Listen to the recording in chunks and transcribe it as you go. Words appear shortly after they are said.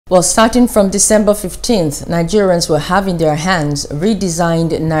Well, starting from December 15th, Nigerians will have in their hands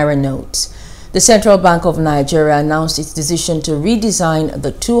redesigned Naira notes. The Central Bank of Nigeria announced its decision to redesign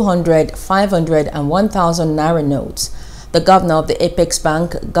the 200, 500 and 1,000 Naira notes. The governor of the Apex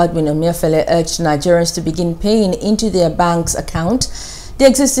Bank, Godwin Emefiele, urged Nigerians to begin paying into their bank's account the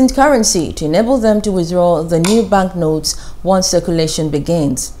existing currency to enable them to withdraw the new banknotes once circulation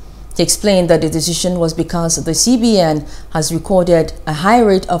begins. He explained that the decision was because the CBN has recorded a high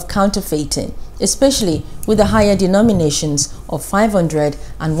rate of counterfeiting, especially with the higher denominations of 500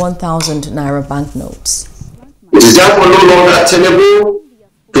 and 1,000 Naira banknotes. It is therefore no longer tenable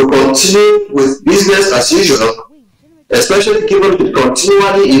to continue with business as usual, especially given the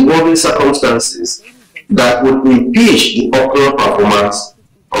continually evolving circumstances that would impeach the optimal performance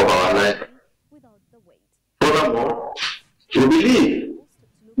of our Naira. Furthermore, we believe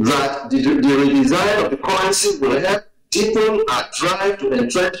that the redesign of the currency will help deepen our drive to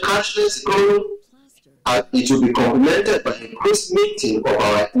entrench cashless economy, and it will be complemented by increased meeting of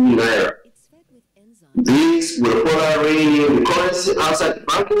our Naira. This will further rein in the currency outside the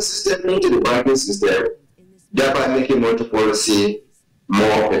banking system into the banking system, thereby making monetary policy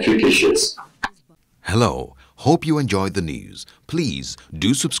more efficacious. Hello, hope you enjoyed the news. Please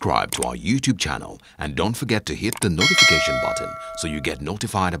do subscribe to our YouTube channel and don't forget to hit the notification button so you get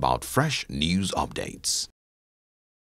notified about fresh news updates.